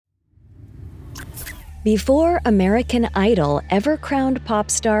Before American Idol ever crowned pop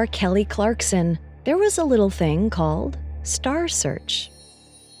star Kelly Clarkson, there was a little thing called Star Search.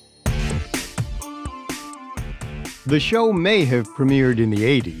 The show may have premiered in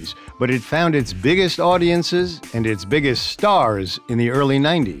the 80s, but it found its biggest audiences and its biggest stars in the early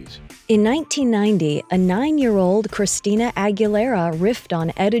 90s. In 1990, a 9-year-old Christina Aguilera riffed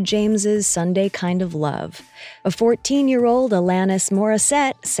on Etta James's Sunday Kind of Love. A 14-year-old Alanis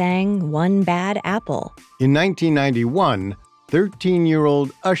Morissette sang One Bad Apple. In 1991,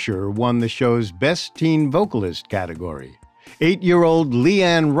 13-year-old Usher won the show's Best Teen Vocalist category. 8-year-old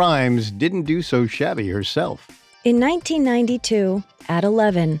Leanne Rimes didn't do so shabby herself. In 1992, at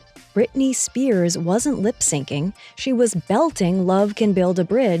 11, Britney Spears wasn't lip-syncing, she was belting Love Can Build a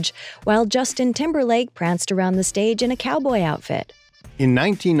Bridge, while Justin Timberlake pranced around the stage in a cowboy outfit. In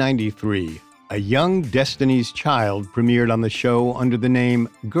 1993, a young Destiny's Child premiered on the show under the name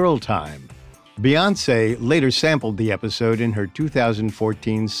Girl Time. Beyoncé later sampled the episode in her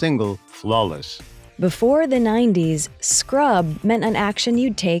 2014 single, Flawless. Before the 90s, scrub meant an action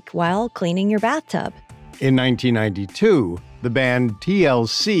you'd take while cleaning your bathtub. In 1992, the band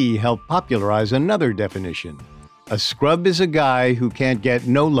TLC helped popularize another definition. A scrub is a guy who can't get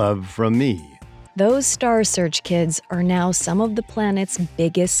no love from me. Those Star Search kids are now some of the planet's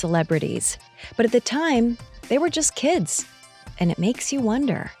biggest celebrities. But at the time, they were just kids. And it makes you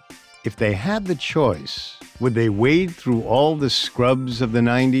wonder. If they had the choice, would they wade through all the scrubs of the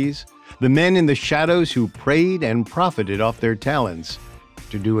 90s? The men in the shadows who preyed and profited off their talents,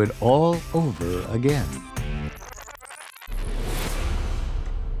 to do it all over again.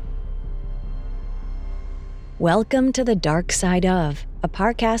 Welcome to The Dark Side Of, a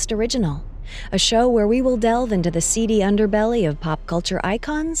Parcast original, a show where we will delve into the seedy underbelly of pop culture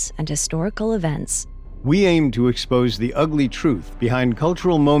icons and historical events. We aim to expose the ugly truth behind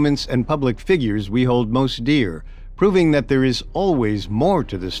cultural moments and public figures we hold most dear, proving that there is always more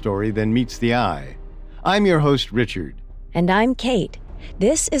to the story than meets the eye. I'm your host, Richard. And I'm Kate.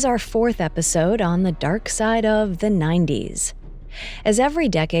 This is our 4th episode on the dark side of the 90s. As every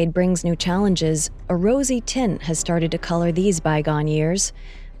decade brings new challenges, a rosy tint has started to color these bygone years,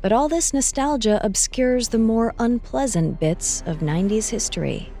 but all this nostalgia obscures the more unpleasant bits of 90s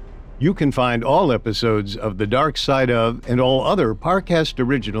history. You can find all episodes of The Dark Side Of and all other Parcast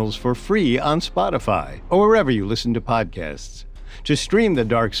originals for free on Spotify or wherever you listen to podcasts. To stream The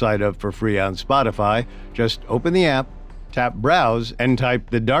Dark Side Of for free on Spotify, just open the app, tap Browse, and type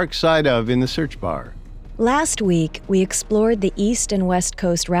The Dark Side Of in the search bar. Last week, we explored the East and West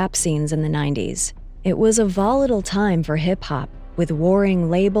Coast rap scenes in the 90s. It was a volatile time for hip-hop, with warring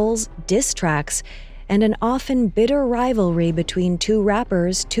labels, diss tracks, and an often bitter rivalry between two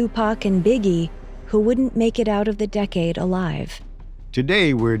rappers, Tupac and Biggie, who wouldn't make it out of the decade alive.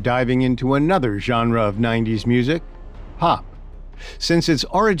 Today, we're diving into another genre of 90s music, pop. Since its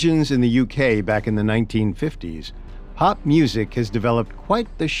origins in the UK back in the 1950s, pop music has developed quite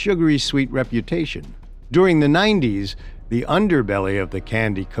the sugary-sweet reputation. During the 90s, the underbelly of the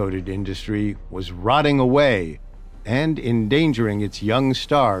candy-coated industry was rotting away and endangering its young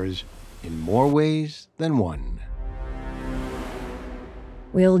stars in more ways than one.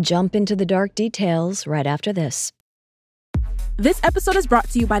 We'll jump into the dark details right after this. This episode is brought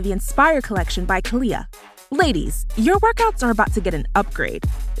to you by the Inspire Collection by Kalia. Ladies, your workouts are about to get an upgrade.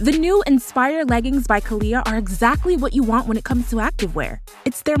 The new Inspire leggings by Kalia are exactly what you want when it comes to activewear.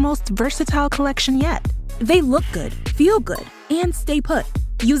 It's their most versatile collection yet. They look good, feel good, and stay put.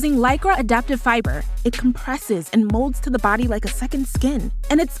 Using Lycra adaptive fiber, it compresses and molds to the body like a second skin.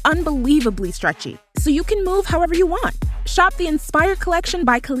 And it's unbelievably stretchy, so you can move however you want. Shop the Inspire Collection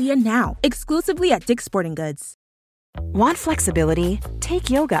by Kalia now, exclusively at Dick's Sporting Goods. Want flexibility? Take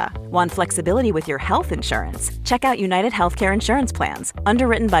yoga. Want flexibility with your health insurance? Check out United Healthcare Insurance Plans.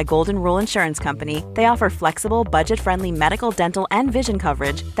 Underwritten by Golden Rule Insurance Company, they offer flexible, budget-friendly medical, dental, and vision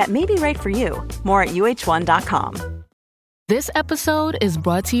coverage that may be right for you. More at uh1.com. This episode is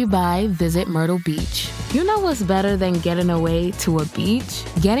brought to you by Visit Myrtle Beach. You know what's better than getting away to a beach?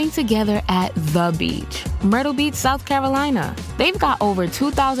 Getting together at the beach. Myrtle Beach, South Carolina. They've got over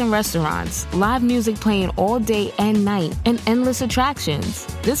 2,000 restaurants, live music playing all day and night, and endless attractions.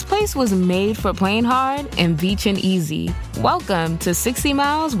 This place was made for playing hard and beaching easy. Welcome to 60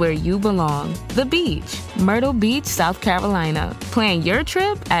 miles where you belong. The beach. Myrtle Beach, South Carolina. Plan your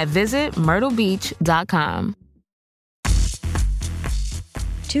trip at visitmyrtlebeach.com.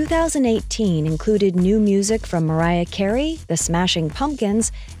 2018 included new music from Mariah Carey, the Smashing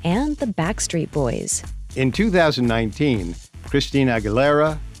Pumpkins, and the Backstreet Boys. In 2019, Christina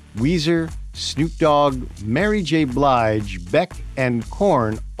Aguilera, Weezer, Snoop Dogg, Mary J. Blige, Beck, and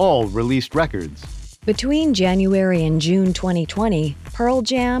Korn all released records. Between January and June 2020, Pearl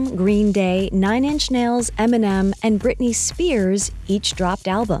Jam, Green Day, 9 Inch Nails, Eminem, and Britney Spears each dropped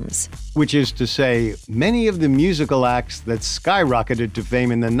albums. Which is to say, many of the musical acts that skyrocketed to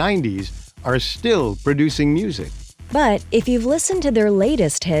fame in the 90s are still producing music. But if you've listened to their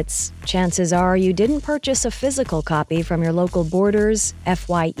latest hits, chances are you didn't purchase a physical copy from your local Borders,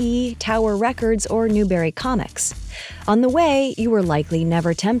 FYE, Tower Records, or Newberry Comics. On the way, you were likely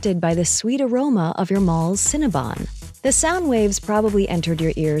never tempted by the sweet aroma of your mall's Cinnabon. The sound waves probably entered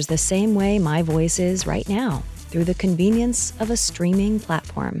your ears the same way my voice is right now, through the convenience of a streaming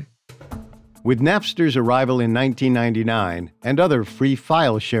platform. With Napster's arrival in 1999 and other free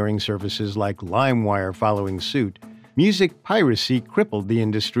file sharing services like LimeWire following suit, music piracy crippled the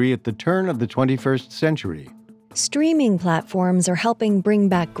industry at the turn of the 21st century. Streaming platforms are helping bring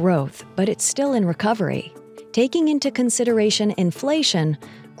back growth, but it's still in recovery. Taking into consideration inflation,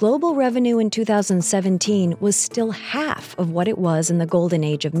 global revenue in 2017 was still half of what it was in the golden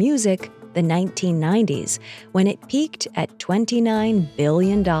age of music, the 1990s, when it peaked at $29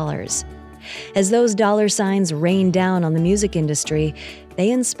 billion. As those dollar signs rained down on the music industry,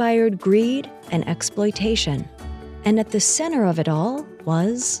 they inspired greed and exploitation. And at the center of it all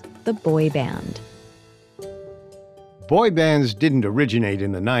was the boy band. Boy bands didn't originate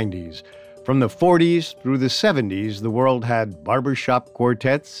in the 90s. From the 40s through the 70s, the world had barbershop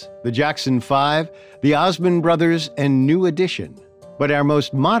quartets, the Jackson 5, the Osmond Brothers, and New Edition. But our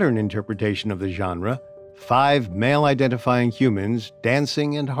most modern interpretation of the genre, 5 male-identifying humans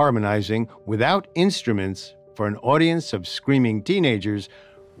dancing and harmonizing without instruments for an audience of screaming teenagers,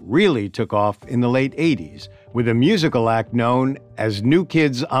 really took off in the late 80s with a musical act known as New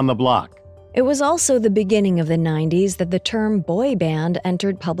Kids on the Block. It was also the beginning of the 90s that the term boy band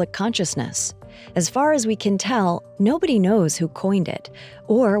entered public consciousness. As far as we can tell, nobody knows who coined it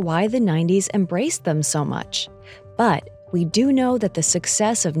or why the 90s embraced them so much. But we do know that the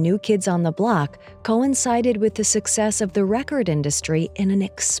success of New Kids on the Block coincided with the success of the record industry in an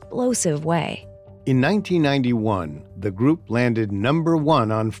explosive way. In 1991, the group landed number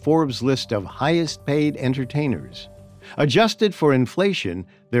 1 on Forbes' list of highest-paid entertainers. Adjusted for inflation,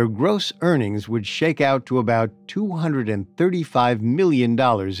 their gross earnings would shake out to about $235 million in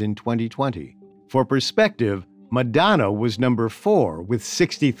 2020. For perspective, Madonna was number 4 with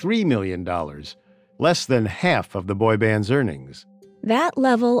 $63 million, less than half of the boy band's earnings. That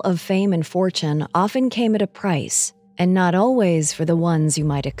level of fame and fortune often came at a price, and not always for the ones you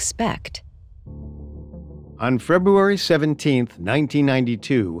might expect. On February 17,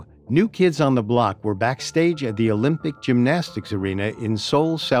 1992, New Kids on the Block were backstage at the Olympic Gymnastics Arena in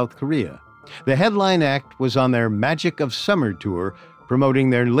Seoul, South Korea. The headline act was on their Magic of Summer tour, promoting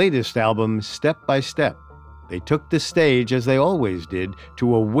their latest album, Step by Step. They took the stage, as they always did,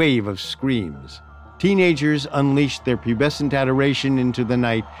 to a wave of screams. Teenagers unleashed their pubescent adoration into the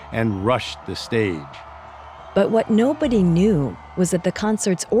night and rushed the stage. But what nobody knew was that the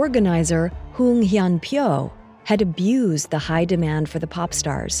concert's organizer, Hung Hyun-pyo, had abused the high demand for the pop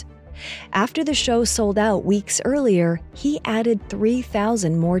stars. After the show sold out weeks earlier, he added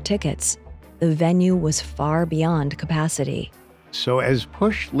 3,000 more tickets. The venue was far beyond capacity. So as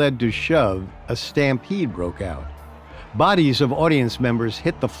push led to shove, a stampede broke out. Bodies of audience members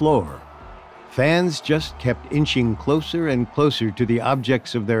hit the floor. Fans just kept inching closer and closer to the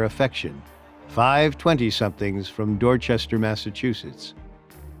objects of their affection. 5 20-somethings from Dorchester, Massachusetts.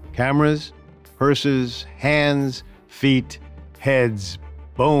 Cameras, purses, hands, feet, heads,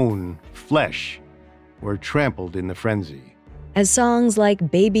 bone, flesh were trampled in the frenzy. As songs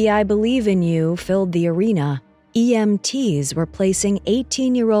like Baby I Believe in You filled the arena, EMTs were placing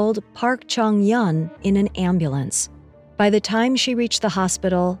 18-year-old Park Chung-yeon in an ambulance. By the time she reached the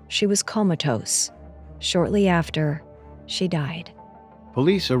hospital, she was comatose. Shortly after, she died.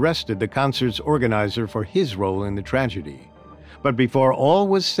 Police arrested the concert's organizer for his role in the tragedy. But before all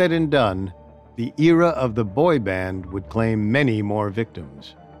was said and done, the era of the boy band would claim many more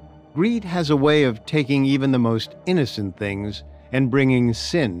victims. Greed has a way of taking even the most innocent things and bringing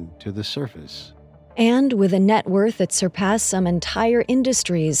sin to the surface. And with a net worth that surpassed some entire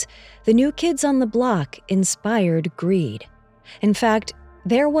industries, the New Kids on the Block inspired greed. In fact,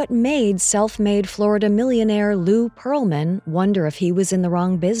 they're what made self-made Florida millionaire Lou Pearlman wonder if he was in the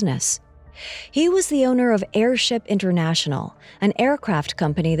wrong business. He was the owner of Airship International, an aircraft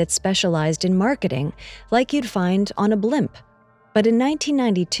company that specialized in marketing, like you'd find on a blimp. But in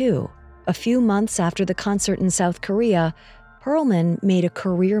 1992, a few months after the concert in South Korea, Pearlman made a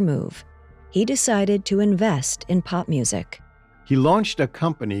career move. He decided to invest in pop music. He launched a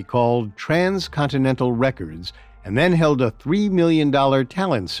company called Transcontinental Records and then held a $3 million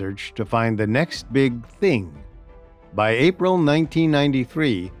talent search to find the next big thing. By April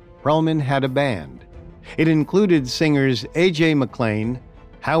 1993, Perlman had a band. It included singers A.J. McLean,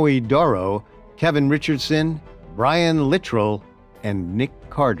 Howie Dorough, Kevin Richardson, Brian Littrell, and Nick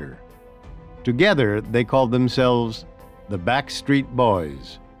Carter. Together, they called themselves the Backstreet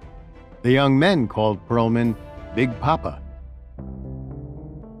Boys. The young men called Perlman Big Papa.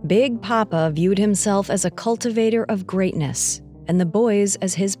 Big Papa viewed himself as a cultivator of greatness, and the boys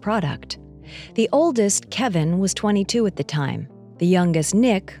as his product. The oldest, Kevin, was 22 at the time. The youngest,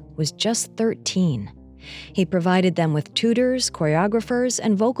 Nick, was just 13. He provided them with tutors, choreographers,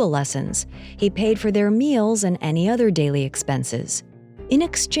 and vocal lessons. He paid for their meals and any other daily expenses. In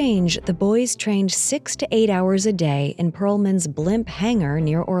exchange, the boys trained 6 to 8 hours a day in Perlman's blimp hangar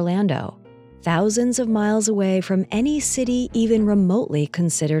near Orlando, thousands of miles away from any city even remotely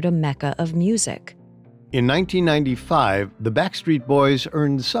considered a mecca of music. In 1995, the Backstreet Boys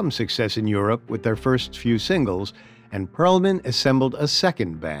earned some success in Europe with their first few singles, and Perlman assembled a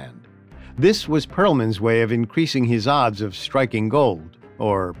second band. This was Perlman's way of increasing his odds of striking gold,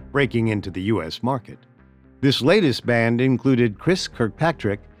 or breaking into the U.S. market. This latest band included Chris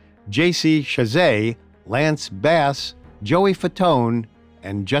Kirkpatrick, J.C. Chazet, Lance Bass, Joey Fatone,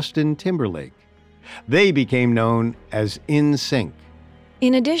 and Justin Timberlake. They became known as In Sync.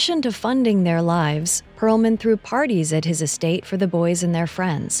 In addition to funding their lives, Perlman threw parties at his estate for the boys and their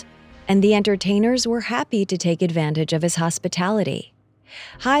friends, and the entertainers were happy to take advantage of his hospitality.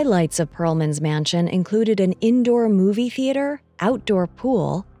 Highlights of Perlman's mansion included an indoor movie theater, outdoor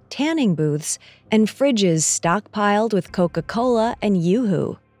pool, tanning booths, and fridges stockpiled with Coca-Cola and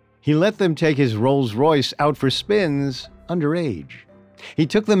Yoo-hoo. He let them take his Rolls-Royce out for spins underage. He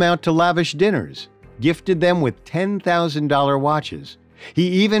took them out to lavish dinners, gifted them with $10,000 watches. He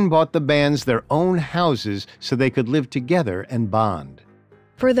even bought the bands their own houses so they could live together and bond.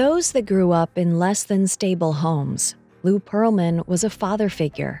 For those that grew up in less than stable homes, Lou Pearlman was a father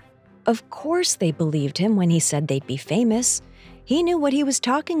figure. Of course they believed him when he said they'd be famous. He knew what he was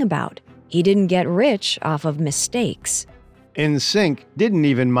talking about. He didn't get rich off of mistakes. In Sync didn't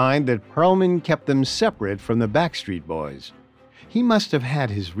even mind that Perlman kept them separate from the Backstreet Boys. He must have had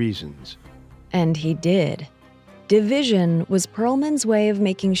his reasons. And he did. Division was Perlman's way of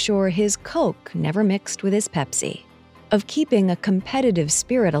making sure his Coke never mixed with his Pepsi, of keeping a competitive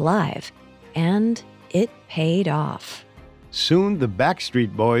spirit alive, and it paid off. Soon, the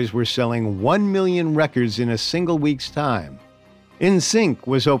Backstreet Boys were selling 1 million records in a single week's time. In Sync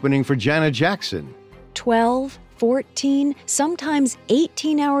was opening for Janet Jackson. 12, 14, sometimes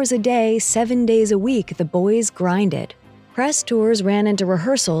 18 hours a day, 7 days a week, the boys grinded. Press tours ran into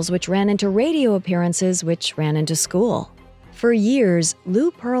rehearsals, which ran into radio appearances, which ran into school. For years,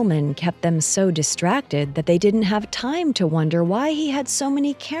 Lou Pearlman kept them so distracted that they didn't have time to wonder why he had so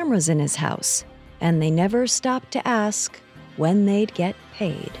many cameras in his house, and they never stopped to ask when they'd get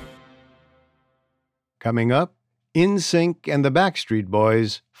paid. Coming up, In Sync and the Backstreet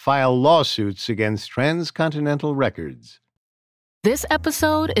Boys file lawsuits against Transcontinental Records. This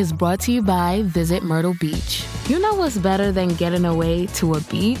episode is brought to you by Visit Myrtle Beach. You know what's better than getting away to a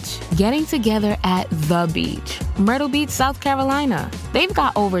beach? Getting together at the beach. Myrtle Beach, South Carolina. They've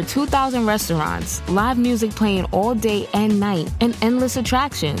got over 2,000 restaurants, live music playing all day and night, and endless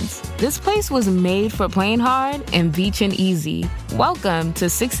attractions. This place was made for playing hard and beaching easy. Welcome to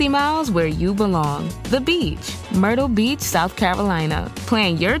 60 miles where you belong. The beach. Myrtle Beach, South Carolina.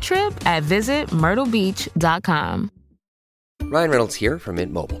 Plan your trip at visitmyrtlebeach.com. Ryan Reynolds here from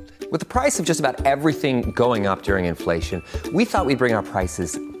Mint Mobile. With the price of just about everything going up during inflation, we thought we'd bring our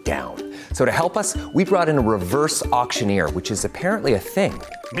prices down. So to help us, we brought in a reverse auctioneer, which is apparently a thing.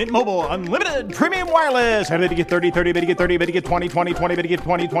 Mint Mobile Unlimited Premium Wireless. How to get 30, 30, bit to get 30, bit to get 20, 20, 20, bit to get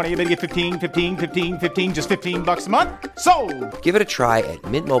 20, 20, bit to get 15, 15, 15, 15, just $15 a month? Sold! Give it a try at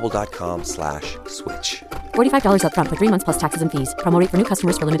mintmobile.com/switch. $45 up front for 3 months plus taxes and fees. Promo rate for new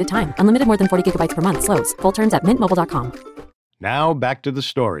customers for limited time. Unlimited more than 40 gigabytes per month. Slows full terms at mintmobile.com. Now back to the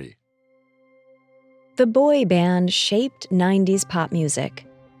story. The boy band shaped 90s pop music,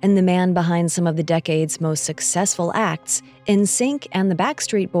 and the man behind some of the decade's most successful acts, In Sync and the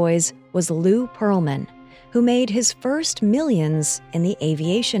Backstreet Boys, was Lou Pearlman, who made his first millions in the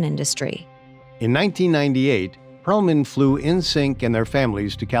aviation industry. In 1998, Pearlman flew In Sync and their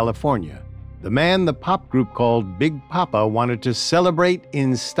families to California. The man the pop group called Big Papa wanted to celebrate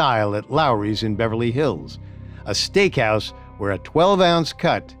in style at Lowry's in Beverly Hills, a steakhouse where a 12-ounce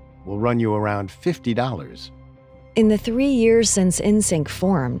cut will run you around $50. In the 3 years since In Sync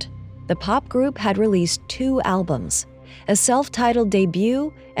formed, the pop group had released 2 albums. a self-titled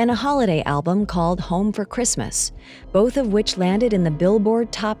debut, and a holiday album called Home for Christmas, both of which landed in the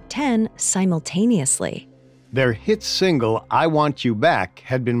Billboard Top 10 simultaneously. Their hit single, I Want You Back,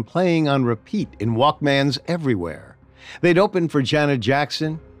 had been playing on repeat in Walkmans everywhere. They'd opened for Janet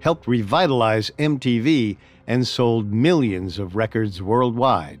Jackson, helped revitalize MTV, and sold millions of records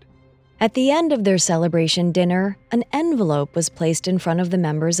worldwide. At the end of their celebration dinner, an envelope was placed in front of the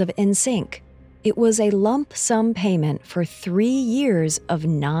members of NSYNC. It was a lump sum payment for 3 years of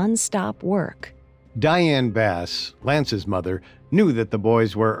non-stop work. Diane Bass, Lance's mother, knew that the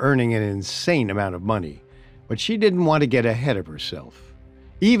boys were earning an insane amount of money, but she didn't want to get ahead of herself.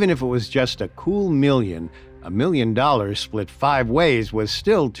 Even if it was just a cool million, $1 million split 5 ways was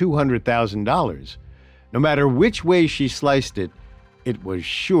still $200,000. No matter which way she sliced it, it was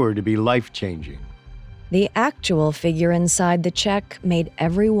sure to be life-changing. The actual figure inside the check made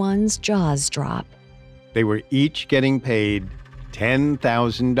everyone's jaws drop. They were each getting paid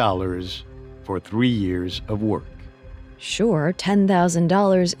 $10,000 for 3 years of work. Sure,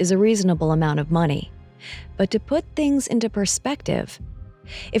 $10,000 is a reasonable amount of money. But to put things into perspective,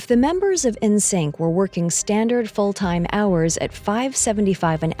 if the members of NSYNC were working standard full-time hours at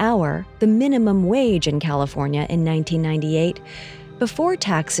 $5.75 an hour, the minimum wage in California in 1998, before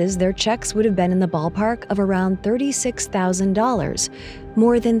taxes, their checks would have been in the ballpark of around $36,000,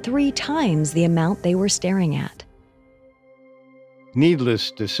 more than 3 times the amount they were staring at. Needless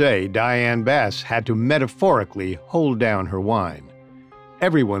to say, Diane Bass had to metaphorically hold down her wine.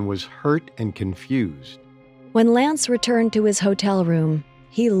 Everyone was hurt and confused. When Lance returned to his hotel room,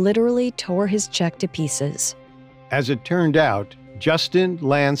 he literally tore his check to pieces. As it turned out, Justin,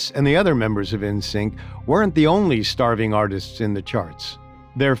 Lance, and the other members of NSYNC weren't the only starving artists in the charts.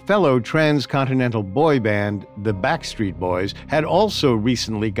 Their fellow transcontinental boy band, the Backstreet Boys, had also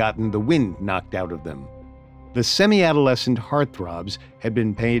recently gotten the wind knocked out of them. The semi-adolescent heartthrobs had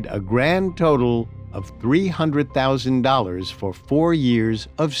been paid a grand total of $300,000 for 4 years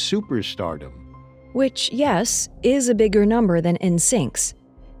of superstardom. Which, yes, is a bigger number than NSYNC's.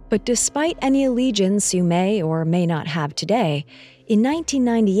 But despite any allegiance you may or may not have today, in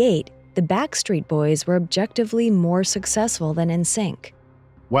 1998, the Backstreet Boys were objectively more successful than NSYNC.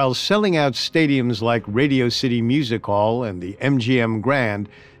 While selling out stadiums like Radio City Music Hall and the MGM Grand,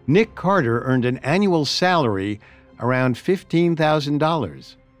 Nick Carter earned an annual salary around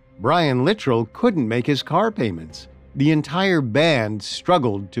 $15,000. Brian Littrell couldn't make his car payments. The entire band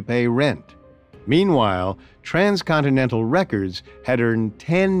struggled to pay rent. Meanwhile, Transcontinental Records had earned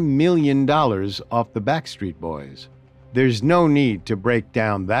 $10 million off the Backstreet Boys. There's no need to break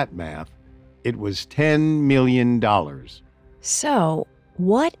down that math. It was $10 million. So,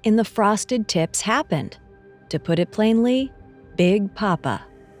 what in the Frosted Tips happened? To put it plainly, Big Papa.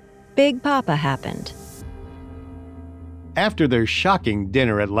 Big Papa happened. After their shocking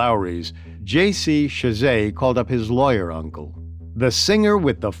dinner at Lowry's, J.C. Chazet called up his lawyer uncle. The singer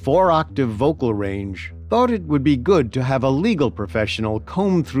with the 4-octave vocal range thought it would be good to have a legal professional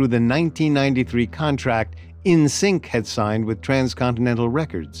comb through the 1993 contract NSYNC had signed with Transcontinental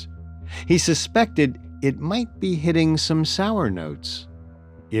Records. He suspected it might be hitting some sour notes.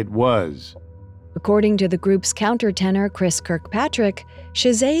 It was. According to the group's countertenor Chris Kirkpatrick,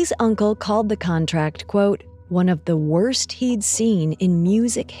 Chazet's uncle called the contract, quote, one of the worst he'd seen in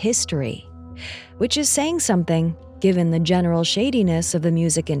music history, which is saying something given the general shadiness of the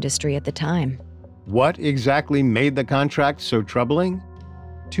music industry at the time. What exactly made the contract so troubling?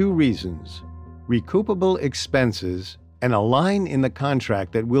 2 reasons: recoupable expenses and a line in the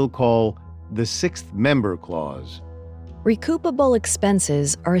contract that we'll call the 6th member clause. Recoupable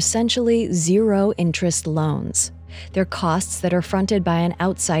expenses are essentially zero-interest loans. They're costs that are fronted by an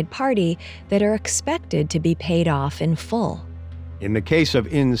outside party that are expected to be paid off in full. In the case of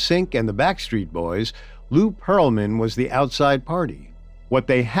NSYNC and the Backstreet Boys, Lou Pearlman was the outside party. What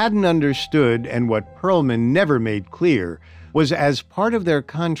they hadn't understood and what Pearlman never made clear was as part of their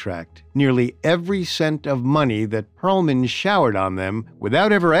contract, nearly every cent of money that Pearlman showered on them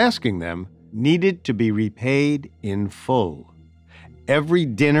without ever asking them needed to be repaid in full. Every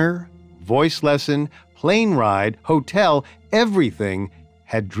dinner, voice lesson, plane ride, hotel, everything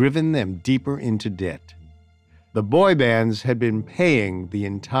had driven them deeper into debt. The boy bands had been paying the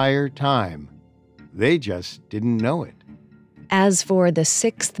entire time. They just didn't know it. As for the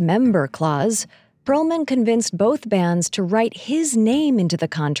 6th member clause, Pearlman convinced both bands to write his name into the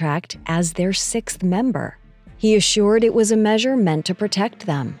contract as their 6th member. He assured it was a measure meant to protect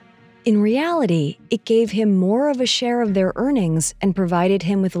them. In reality, it gave him more of a share of their earnings and provided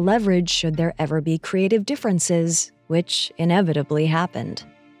him with leverage should there ever be creative differences, which inevitably happened.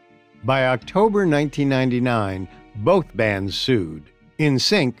 By October 1999, Both bands sued,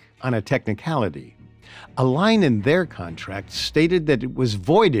 NSYNC on a technicality. A line in their contract stated that it was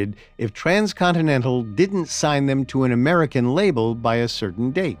voided if Transcontinental didn't sign them to an American label by a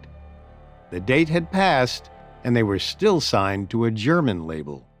certain date. The date had passed, and they were still signed to a German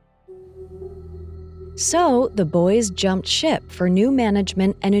label. So the boys jumped ship for new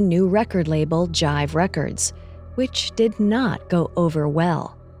management and a new record label, Jive Records, which did not go over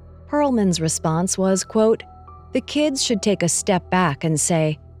well. Perlman's response was, quote, "The kids should take a step back and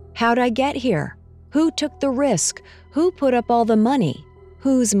say, how'd I get here? Who took the risk? Who put up all the money?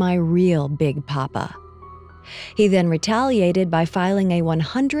 Who's my real Big Papa?" He then retaliated by filing a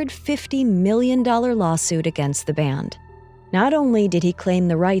 $150 million lawsuit against the band. Not only did he claim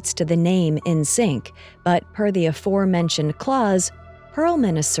the rights to the name NSYNC, but per the aforementioned clause,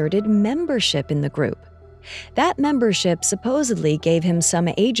 Perlman asserted membership in the group. That membership supposedly gave him some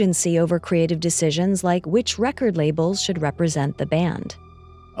agency over creative decisions like which record labels should represent the band.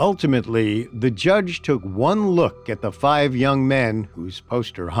 Ultimately, the judge took one look at the 5 young men whose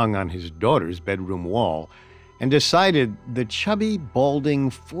poster hung on his daughter's bedroom wall and decided the chubby, balding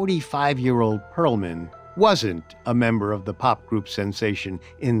 45-year-old Perlman wasn't a member of the pop group sensation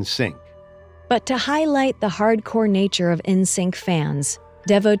NSYNC. But to highlight the hardcore nature of NSYNC fans,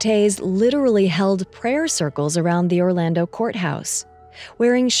 devotees literally held prayer circles around the Orlando courthouse.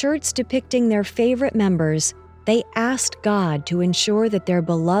 Wearing shirts depicting their favorite members, they asked God to ensure that their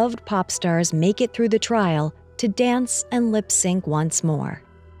beloved pop stars make it through the trial to dance and lip sync once more.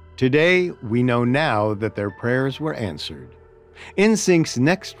 Today, we know now that their prayers were answered. NSYNC's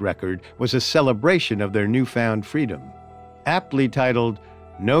next record was a celebration of their newfound freedom. Aptly titled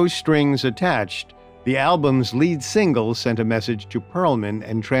No Strings Attached, the album's lead single sent a message to Perlman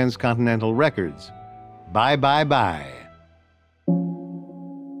and Transcontinental Records. Bye, bye, bye.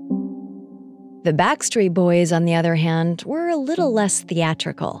 The Backstreet Boys, on the other hand, were a little less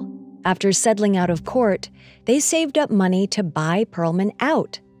theatrical. After settling out of court, they saved up money to buy Perlman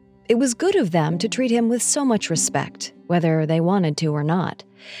out. It was good of them to treat him with so much respect, whether they wanted to or not,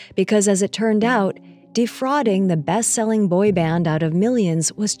 because as it turned out, defrauding the best-selling boy band out of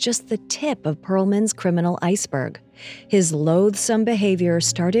millions was just the tip of Perlman's criminal iceberg. His loathsome behavior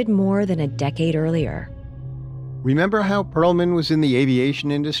started more than a decade earlier. Remember how Perlman was in the aviation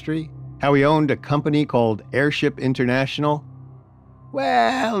industry? How he owned a company called Airship International?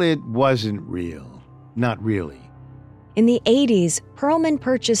 Well, it wasn't real. Not really. In the 80s, Perlman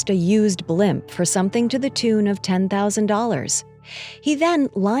purchased a used blimp for something to the tune of $10,000. He then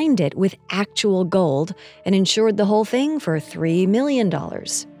lined it with actual gold and insured the whole thing for $3 million.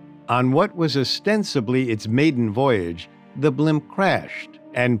 On what was ostensibly its maiden voyage, the blimp crashed,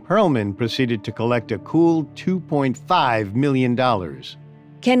 and Perlman proceeded to collect a cool $2.5 million.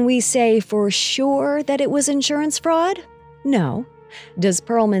 Can we say for sure that it was insurance fraud? No. Does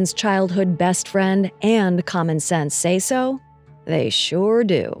Perlman's childhood best friend and common sense say so? They sure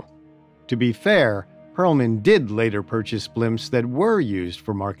do. To be fair, Perlman did later purchase blimps that were used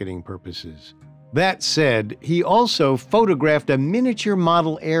for marketing purposes. That said, he also photographed a miniature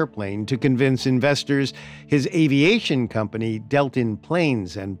model airplane to convince investors his aviation company dealt in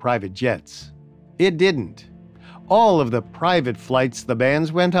planes and private jets. It didn't. All of the private flights the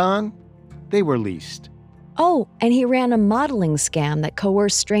bands went on, they were leased. Oh, and he ran a modeling scam that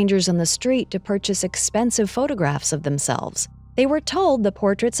coerced strangers on the street to purchase expensive photographs of themselves. They were told the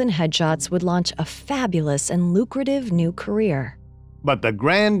portraits and headshots would launch a fabulous and lucrative new career. But the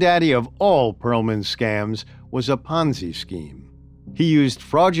granddaddy of all Perlman's scams was a Ponzi scheme. He used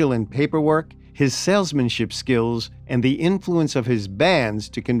fraudulent paperwork, his salesmanship skills, and the influence of his bands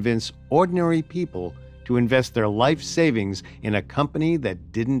to convince ordinary people to invest their life savings in a company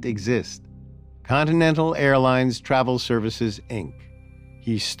that didn't exist. Continental Airlines Travel Services, Inc.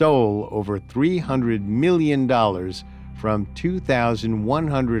 He stole over $300 million from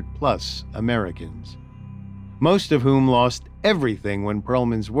 2,100 plus Americans, most of whom lost everything when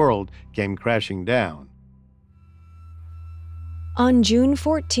Perlman's world came crashing down. On June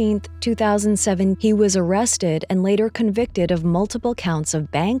 14, 2007, he was arrested and later convicted of multiple counts of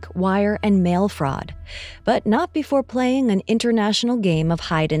bank, wire, and mail fraud, but not before playing an international game of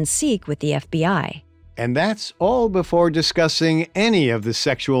hide-and-seek with the FBI. And that's all before discussing any of the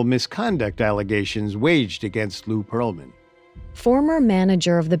sexual misconduct allegations waged against Lou Perlman. Former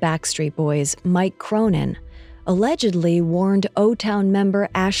manager of the Backstreet Boys, Mike Cronin, allegedly warned O-Town member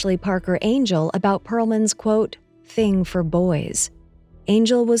Ashley Parker Angel about Perlman's, quote, thing for boys.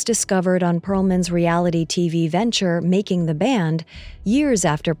 Angel was discovered on Perlman's reality TV venture, Making the Band, years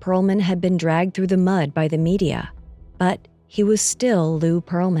after Perlman had been dragged through the mud by the media. But he was still Lou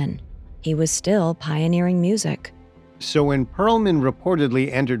Perlman. He was still pioneering music. So when Perlman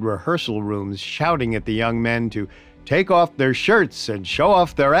reportedly entered rehearsal rooms shouting at the young men to take off their shirts and show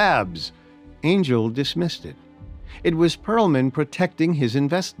off their abs, Angel dismissed it. It was Perlman protecting his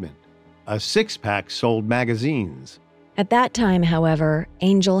investment. A six-pack sold magazines. At that time, however,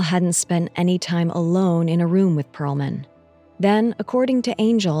 Angel hadn't spent any time alone in a room with Perlman. Then, according to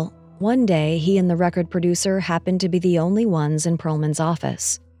Angel, one day he and the record producer happened to be the only ones in Perlman's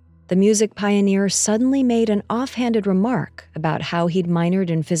office. The music pioneer suddenly made an offhanded remark about how he'd minored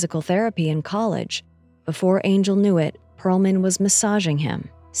in physical therapy in college. Before Angel knew it, Perlman was massaging him,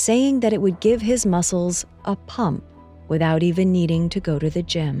 saying that it would give his muscles a pump without even needing to go to the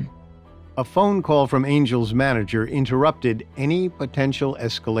gym. A phone call from Angel's manager interrupted any potential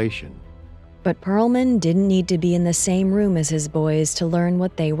escalation. But Perlman didn't need to be in the same room as his boys to learn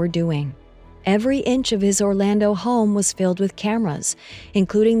what they were doing. Every inch of his Orlando home was filled with cameras,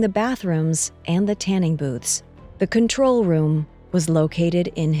 including the bathrooms and the tanning booths. The control room was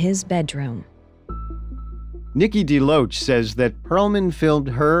located in his bedroom. Nikki DeLoach says that Perlman filmed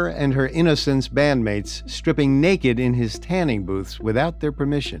her and her Innocence bandmates stripping naked in his tanning booths without their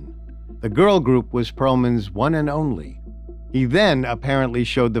permission. The girl group was Perlman's one and only. He then apparently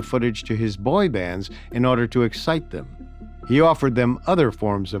showed the footage to his boy bands in order to excite them. He offered them other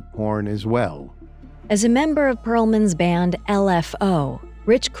forms of porn as well. As a member of Perlman's band LFO,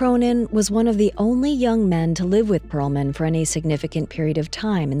 Rich Cronin was one of the only young men to live with Perlman for any significant period of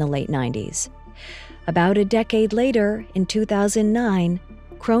time in the late 90s. About a decade later, in 2009,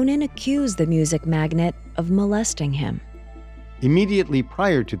 Cronin accused the music magnate of molesting him. Immediately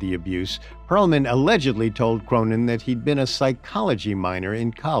prior to the abuse, Perlman allegedly told Cronin that he'd been a psychology minor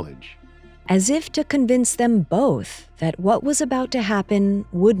in college. As if to convince them both that what was about to happen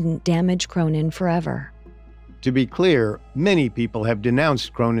wouldn't damage Cronin forever. To be clear, many people have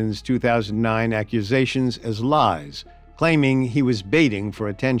denounced Cronin's 2009 accusations as lies, claiming he was baiting for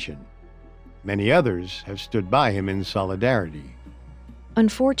attention. Many others have stood by him in solidarity.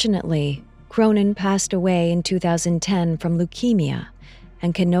 Unfortunately, Cronin passed away in 2010 from leukemia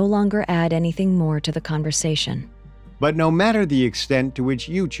and can no longer add anything more to the conversation. But no matter the extent to which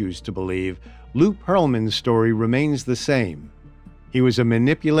you choose to believe, Lou Pearlman's story remains the same. He was a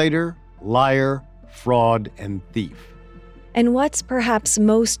manipulator, liar, fraud, and thief. And what's perhaps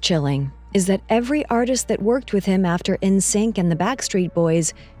most chilling is that every artist that worked with him after NSYNC and the Backstreet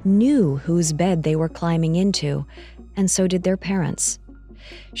Boys knew whose bed they were climbing into, and so did their parents.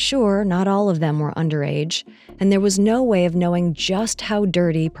 Sure, not all of them were underage, and there was no way of knowing just how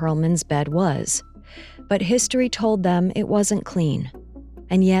dirty Pearlman's bed was. But history told them it wasn't clean.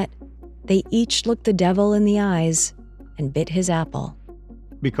 And yet, they each looked the devil in the eyes and bit his apple.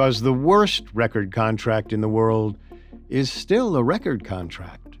 Because the worst record contract in the world is still a record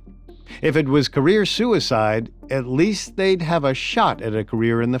contract. If it was career suicide, at least they'd have a shot at a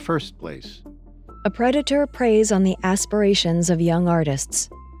career in the first place. A predator preys on the aspirations of young artists.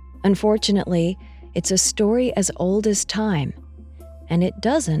 Unfortunately, it's a story as old as time, and it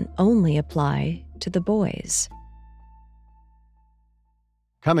doesn't only apply to the boys.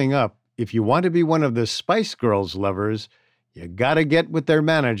 Coming up, if you want to be one of the Spice Girls lovers, you gotta get with their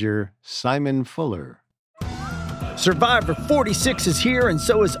manager, Simon Fuller. Survivor 46 is here, and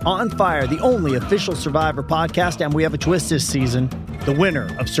so is On Fire, the only official Survivor podcast, and we have a twist this season. The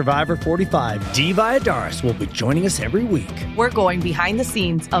winner of Survivor 45, Dee Valladares, will be joining us every week. We're going behind the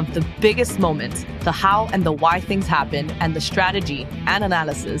scenes of the biggest moments, the how and the why things happen, and the strategy and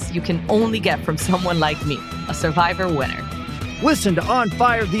analysis you can only get from someone like me, a Survivor winner. Listen to On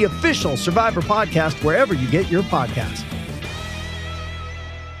Fire, the official Survivor podcast, wherever you get your podcast.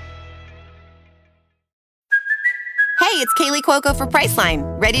 Hey, it's Kaylee Cuoco for Priceline.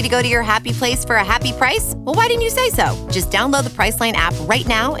 Ready to go to your happy place for a happy price? Well, why didn't you say so? Just download the Priceline app right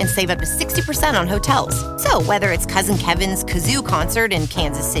now and save up to 60% on hotels. So whether it's Cousin Kevin's Kazoo Concert in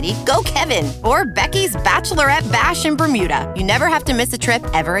Kansas City, go Kevin, or Becky's Bachelorette Bash in Bermuda, you never have to miss a trip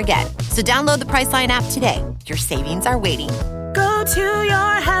ever again. So download the Priceline app today. Your savings are waiting. Go to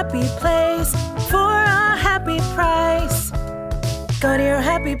your happy place for a happy price. Go to your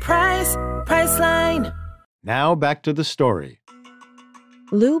happy price, Priceline. Now back to the story.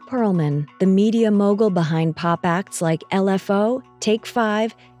 Lou Pearlman, the media mogul behind pop acts like LFO, Take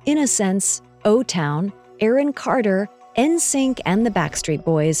 5, Innocence, O-Town, Aaron Carter, NSYNC, and the Backstreet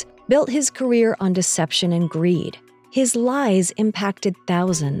Boys, built his career on deception and greed. His lies impacted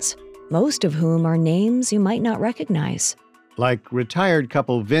thousands, most of whom are names you might not recognize. Like retired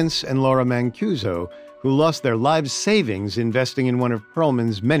couple Vince and Laura Mancuso, who lost their lives savings investing in one of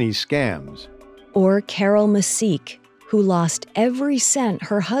Pearlman's many scams. Or Carol Masique, who lost every cent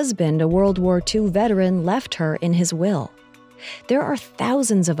her husband, a World War II veteran, left her in his will. There are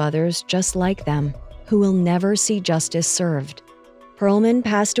thousands of others just like them who will never see justice served. Perlman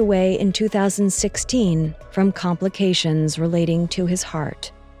passed away in 2016 from complications relating to his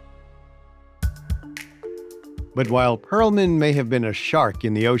heart. But while Perlman may have been a shark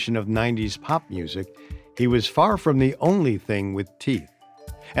in the ocean of 90s pop music, he was far from the only thing with teeth.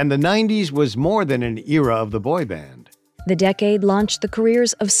 And the 90s was more than an era of the boy band. The decade launched the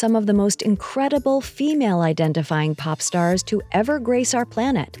careers of some of the most incredible female-identifying pop stars to ever grace our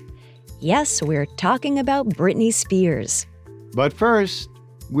planet. Yes, we're talking about Britney Spears. But first,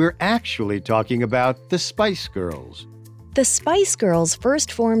 we're actually talking about the Spice Girls. The Spice Girls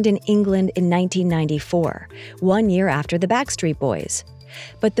first formed in England in 1994, 1 year after the Backstreet Boys.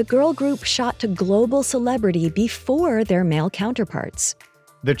 But the girl group shot to global celebrity before their male counterparts.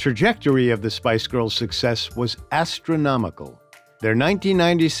 The trajectory of the Spice Girls' success was astronomical. Their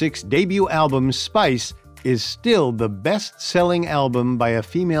 1996 debut album, Spice, is still the best-selling album by a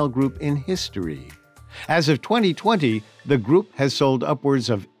female group in history. As of 2020, the group has sold upwards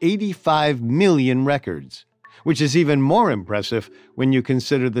of 85 million records, which is even more impressive when you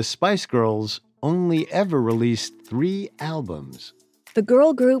consider the Spice Girls only ever released 3 albums. The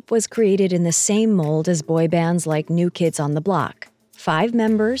girl group was created in the same mold as boy bands like New Kids on the Block. 5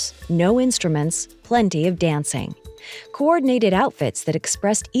 members, no instruments, plenty of dancing. Coordinated outfits that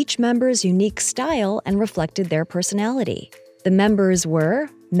expressed each member's unique style and reflected their personality. The members were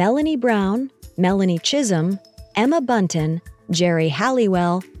Melanie Brown, Melanie Chisholm, Emma Bunton, Jerry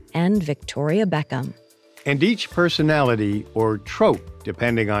Halliwell, and Victoria Beckham. And each personality, or trope,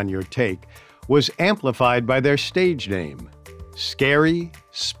 depending on your take, was amplified by their stage name. Scary,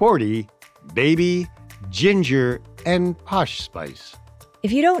 Sporty, Baby, Ginger, and Posh Spice.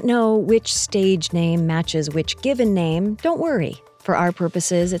 If you don't know which stage name matches which given name, don't worry. For our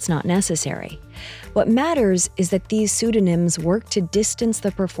purposes, it's not necessary. What matters is that these pseudonyms work to distance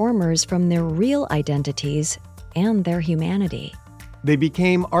the performers from their real identities and their humanity. They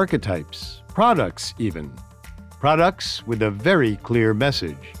became archetypes, products even. Products with a very clear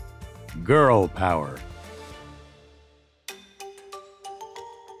message. Girl power.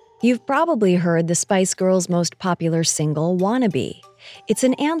 You've probably heard the Spice Girls' most popular single, Wannabe. It's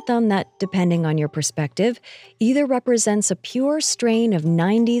an anthem that, depending on your perspective, either represents a pure strain of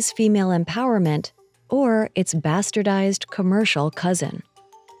 90s female empowerment or its bastardized commercial cousin.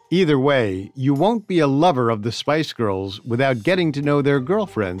 Either way, you won't be a lover of the Spice Girls without getting to know their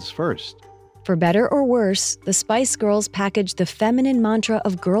girlfriends first. For better or worse, the Spice Girls packaged the feminine mantra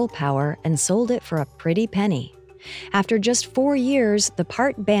of girl power and sold it for a pretty penny. After just 4 years, the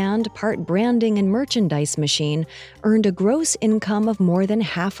part band, part branding and merchandise machine earned a gross income of more than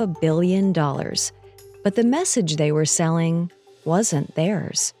 $500 million. But the message they were selling wasn't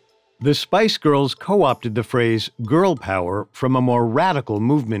theirs. The Spice Girls co-opted the phrase girl power from a more radical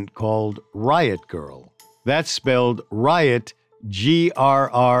movement called Riot Girl. That's spelled Riot,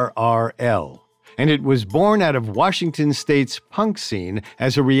 Grrrl. And it was born out of Washington State's punk scene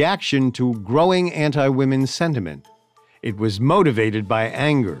as a reaction to growing anti-women sentiment. It was motivated by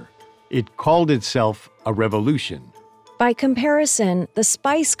anger. It called itself a revolution. By comparison, the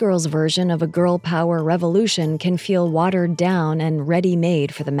Spice Girls version of a girl power revolution can feel watered down and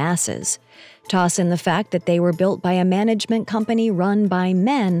ready-made for the masses. Toss in the fact that they were built by a management company run by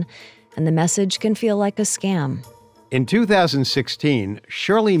men, and the message can feel like a scam. In 2016,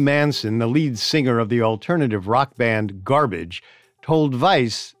 Shirley Manson, the lead singer of the alternative rock band Garbage, told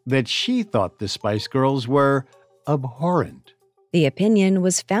Vice that she thought the Spice Girls were abhorrent. The opinion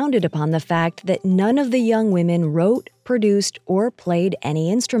was founded upon the fact that none of the young women wrote, produced, or played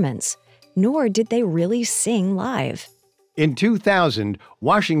any instruments, nor did they really sing live. In 2000,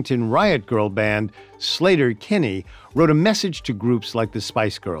 Washington Riot Girl band Slater-Kinney wrote a message to groups like the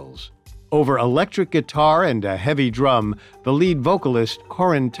Spice Girls. Over electric guitar and a heavy drum, the lead vocalist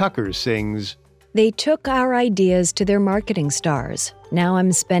Corin Tucker sings, "They took our ideas to their marketing stars. Now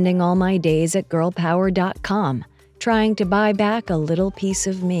I'm spending all my days at girlpower.com, trying to buy back a little piece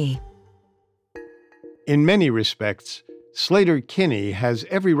of me." In many respects, Slater-Kinney has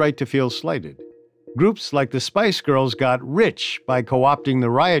every right to feel slighted. Groups like the Spice Girls got rich by co-opting the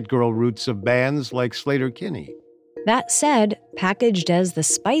Riot Girl roots of bands like Slater-Kinney. That said, packaged as the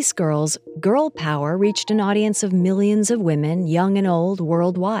Spice Girls, girl power reached an audience of millions of women, young and old,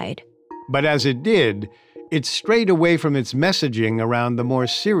 worldwide. But as it did, it strayed away from its messaging around the more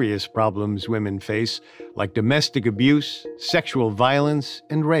serious problems women face, like domestic abuse, sexual violence,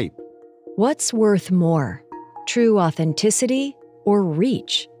 and rape. What's worth more, true authenticity or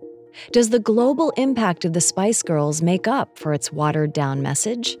reach? Does the global impact of the Spice Girls make up for its watered-down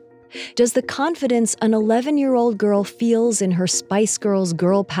message? Does the confidence an 11-year-old girl feels in her Spice Girls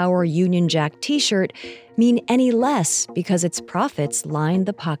Girl Power Union Jack t-shirt mean any less because its profits line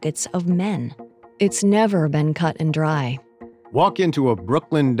the pockets of men? It's never been cut and dry. Walk into a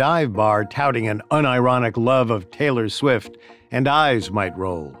Brooklyn dive bar touting an unironic love of Taylor Swift, and eyes might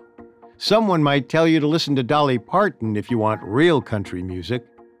roll. Someone might tell you to listen to Dolly Parton if you want real country music.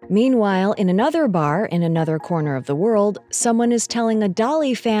 Meanwhile, in another bar in another corner of the world, someone is telling a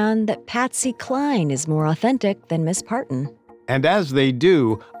Dolly fan that Patsy Cline is more authentic than Miss Parton. And as they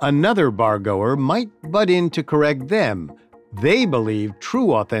do, another bargoer might butt in to correct them. They believe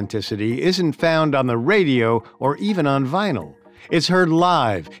true authenticity isn't found on the radio or even on vinyl. It's heard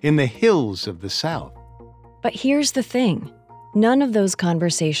live in the hills of the South. But here's the thing. None of those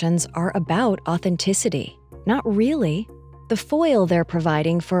conversations are about authenticity. Not really. The foil they're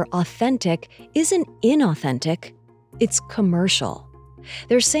providing for authentic isn't inauthentic, it's commercial.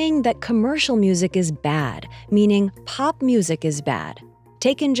 They're saying that commercial music is bad, meaning pop music is bad.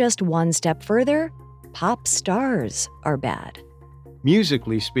 Taken just one step further, pop stars are bad.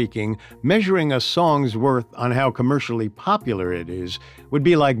 Musically speaking, measuring a song's worth on how commercially popular it is would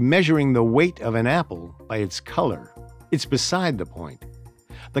be like measuring the weight of an apple by its color. It's beside the point.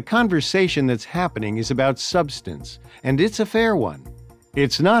 The conversation that's happening is about substance, and it's a fair one.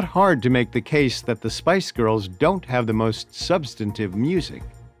 It's not hard to make the case that the Spice Girls don't have the most substantive music.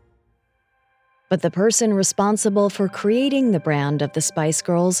 But the person responsible for creating the brand of the Spice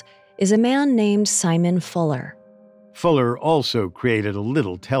Girls is a man named Simon Fuller. Fuller also created a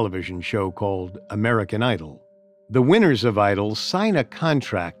little television show called American Idol. The winners of Idol sign a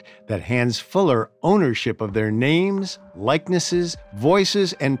contract that hands Fuller ownership of their names, likenesses,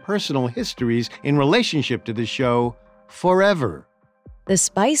 voices, and personal histories in relationship to the show forever. The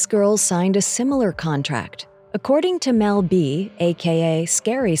Spice Girls signed a similar contract. According to Mel B, aka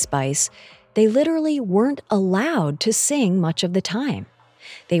Scary Spice, they literally weren't allowed to sing much of the time.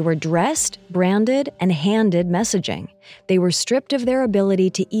 They were dressed, branded, and handed messaging. They were stripped of their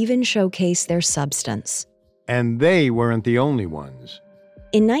ability to even showcase their substance. And they weren't the only ones.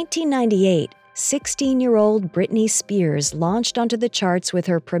 In 1998, 16-year-old Britney Spears launched onto the charts with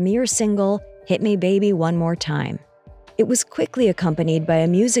her premiere single, Hit Me Baby One More Time. It was quickly accompanied by a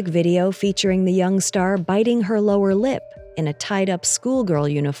music video featuring the young star biting her lower lip in a tied-up schoolgirl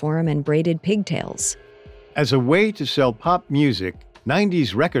uniform and braided pigtails. As a way to sell pop music,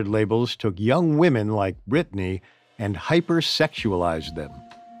 90s record labels took young women like Britney and hypersexualized them.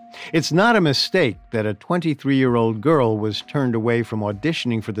 It's not a mistake that a 23-year-old girl was turned away from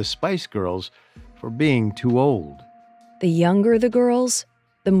auditioning for the Spice Girls for being too old. The younger the girls,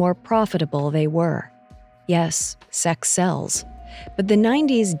 the more profitable they were. Yes, sex sells. But the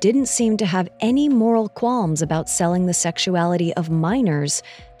 90s didn't seem to have any moral qualms about selling the sexuality of minors,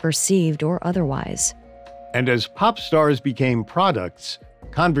 perceived or otherwise. And as pop stars became products,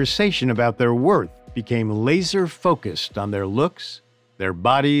 conversation about their worth became laser-focused on their looks, their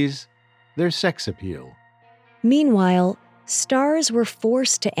bodies, their sex appeal. Meanwhile, stars were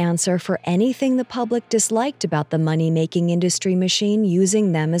forced to answer for anything the public disliked about the money-making industry machine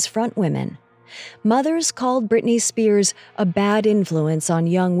using them as frontwomen. Mothers called Britney Spears a bad influence on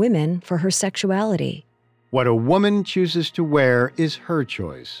young women for her sexuality. What a woman chooses to wear is her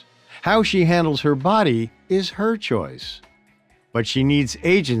choice. How she handles her body is her choice. But she needs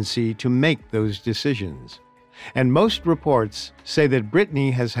agency to make those decisions. And most reports say that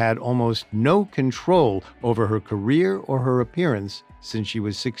Britney has had almost no control over her career or her appearance since she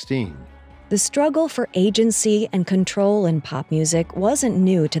was 16. The struggle for agency and control in pop music wasn't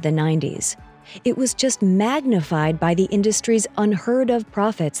new to the 90s. It was just magnified by the industry's unheard-of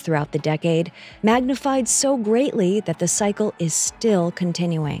profits throughout the decade, magnified so greatly that the cycle is still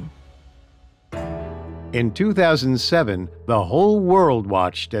continuing. In 2007, the whole world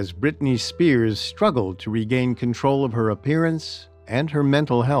watched as Britney Spears struggled to regain control of her appearance and her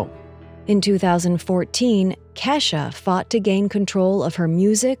mental health. In 2014, Kesha fought to gain control of her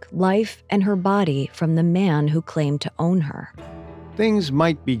music, life, and her body from the man who claimed to own her. Things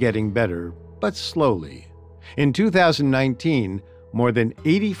might be getting better, but slowly. In 2019, more than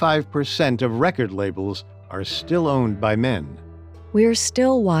 85% of record labels are still owned by men. We're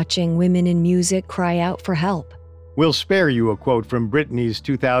still watching women in music cry out for help. We'll spare you a quote from Britney's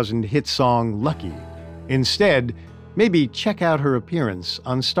 2000 hit song, Lucky. Instead, maybe check out her appearance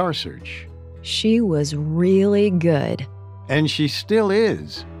on Star Search. She was really good. And she still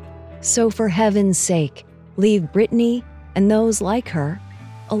is. So for heaven's sake, leave Britney and those like her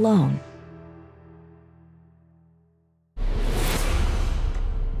alone.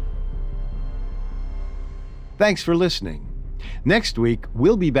 Thanks for listening. Next week,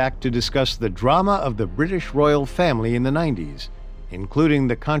 we'll be back to discuss the drama of the British royal family in the 90s, including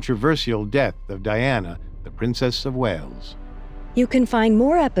the controversial death of Diana, the Princess of Wales. You can find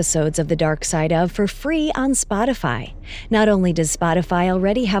more episodes of The Dark Side of for free on Spotify. Not only does Spotify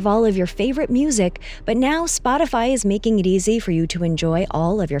already have all of your favorite music, but now Spotify is making it easy for you to enjoy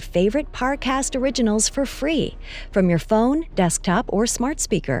all of your favorite Parcast originals for free from your phone, desktop, or smart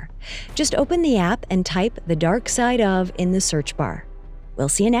speaker. Just open the app and type The Dark Side of in the search bar. We'll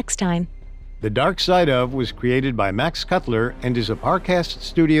see you next time. The Dark Side of was created by Max Cutler and is a Parcast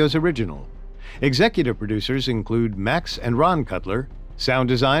Studios original. Executive producers include Max and Ron Cutler, sound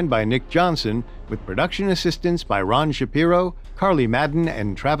design by Nick Johnson, with production assistance by Ron Shapiro, Carly Madden,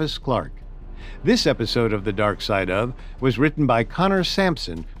 and Travis Clark. This episode of The Dark Side of was written by Connor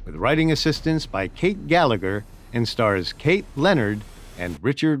Sampson, with writing assistance by Kate Gallagher, and stars Kate Leonard and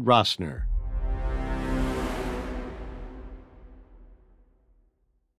Richard Rossner.